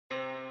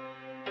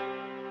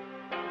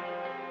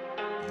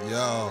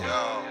Yo.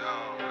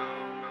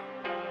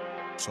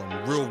 Some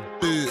real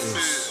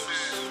business.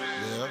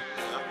 Yeah.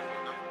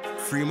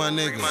 Free my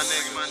niggas.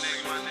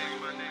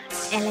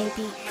 LAB.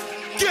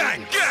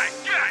 Gang.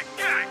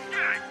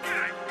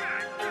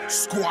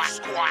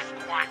 Squat.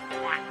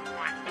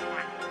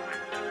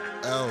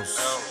 Else.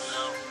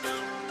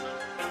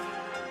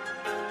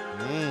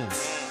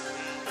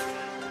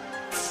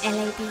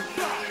 LAB.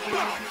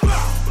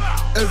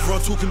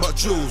 Everyone talking about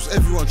drills,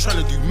 everyone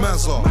trying to do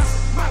Mazza.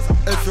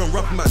 Everyone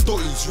rapping about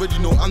dotties, ready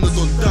know I'm the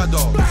Don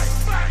Dada.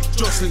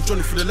 Jostling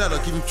Johnny for the ladder,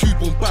 giving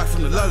Cubone back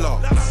from the lala.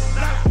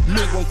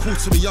 Make one call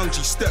to me young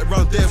G, step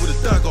round there with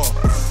a dagger.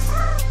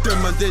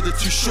 Them man there, they're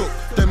too shook,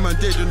 them man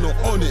there, they're not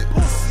on it.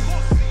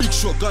 Big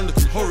shotgun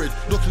looking horrid,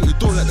 knocking at your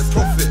door like the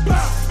prophet.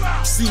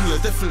 Senior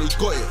definitely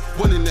got it,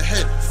 one in the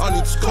head, I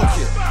need to cock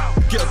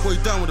it. Get a boy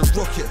down with a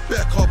rocket,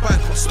 better car bang,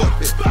 can't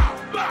stop it.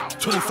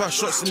 25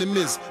 shots in the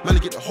Miz, man, to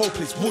get the whole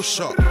place whoosh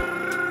up.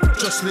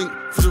 Just link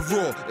for the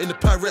raw, in the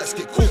pirates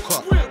get cook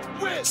up.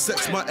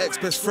 Sex my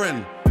ex-best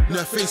friend,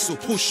 now face will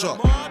push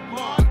up.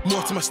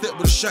 More to my step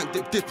with a shank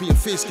dip in your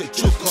face, get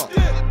chook up.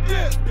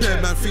 Yeah,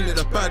 man, think that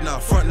they're bad now,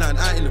 front line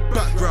out in the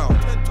background.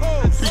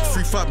 Big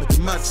 3-5 make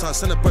a mad sign,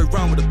 send a boy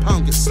round with a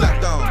pound, get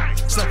slapped down.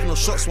 Slapping on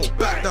shots, won't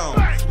back down.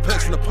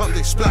 Pegs from the pump,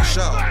 they splash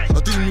out. I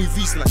do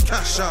movies till I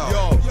cash out.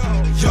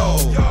 Yo,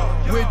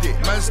 with it,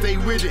 man stay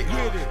with it.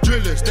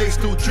 Drillers, they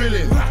still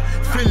drilling.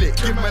 Fill it,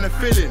 give man a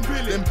filling.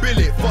 Then bill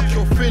it, fuck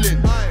your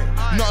filling.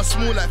 Not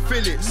small like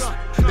Phillips.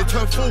 They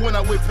turn full when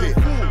I whip it.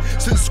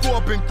 Since school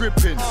I've been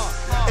gripping.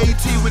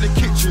 AT with the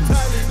kitchen,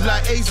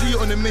 like AZ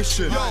on a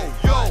mission.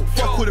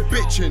 Fuck all the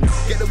bitching,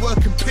 get the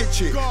work and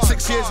pitch it.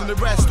 6 years in the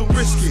ride, still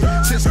risk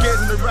it. 6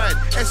 years in the ride,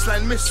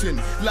 S-line missing.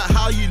 Like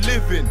how you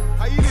living?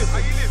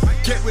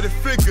 Get with the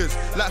figures,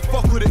 like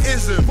fuck with the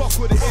ism.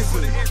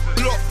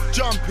 Block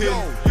jumping,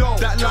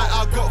 that light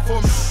I got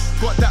from,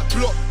 got that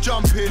block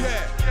jumping.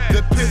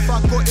 The piff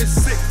I got is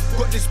sick,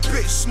 got this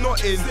bitch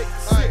snotting.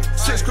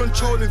 6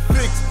 controlling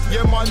figs,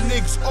 yeah my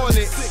niggas on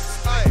it.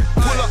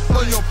 Pull up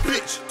on your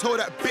bitch, tell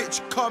that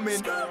bitch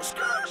coming.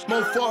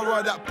 Mo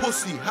Farah that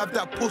pussy, have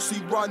that pussy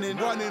running.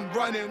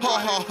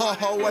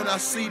 Ha when I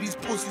see these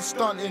pussies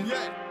stunting.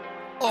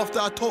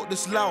 After I talk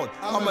this loud,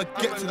 I'ma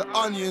get to the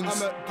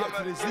onions.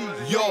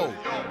 Yo,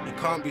 he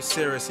can't be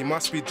serious, he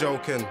must be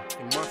joking.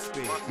 He must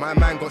be. My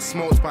man got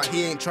smoked, but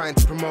he ain't trying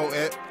to promote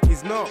it.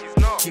 He's not.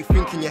 Keep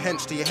thinking your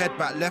hench to your head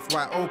back, left,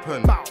 right,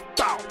 open.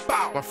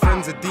 My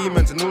friends are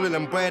demons, and all of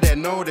them boy they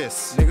know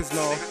this. Niggas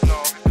know.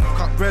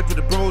 Cut bread with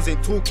the bros,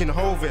 ain't talking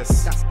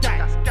Hovis.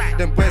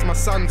 Then where's my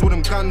sons? All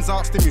them guns,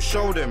 asked him, you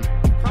showed him.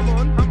 Come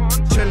on.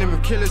 Chilling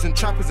with killers and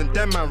trappers and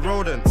them man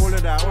rodents. All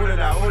of that.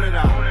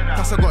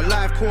 Plus I got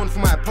live corn for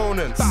my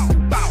opponents.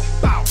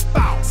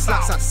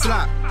 Slaps that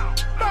slap.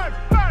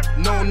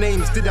 No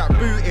names did that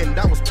booting,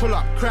 that was pull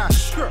up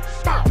crash.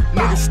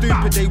 Niggas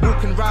stupid, they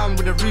walking round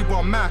with a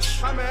rebar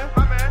mash.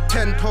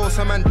 10 toes,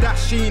 some man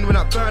dashing when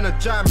I burn a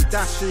jam.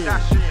 Dashing.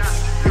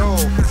 Yo,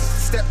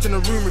 stepped in a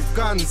room with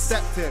guns.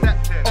 Stepped in.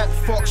 Up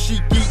Fox, she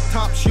geeked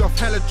up, she off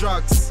hella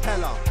drugs.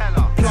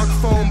 Plug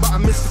phone, but I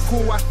missed the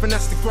call, I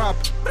finessed the grub.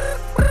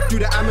 Do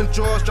the Ammon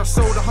Jaws, just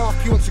sold a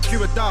half pure and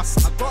secure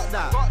dust. I got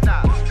that.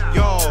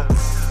 Yo.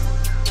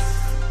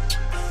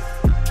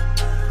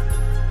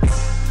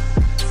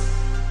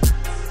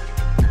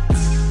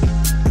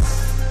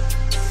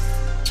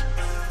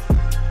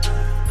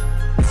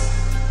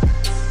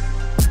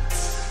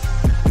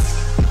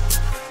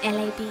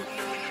 LAB.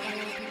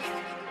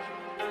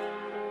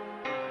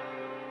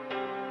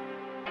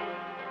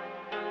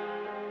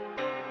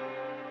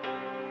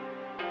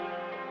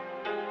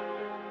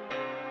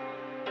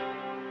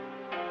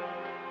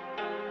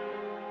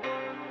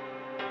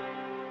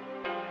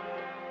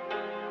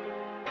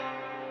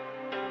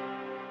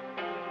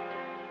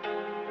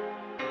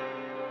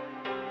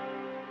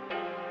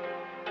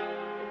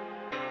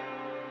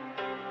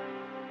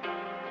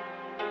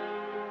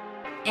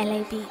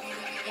 LAB.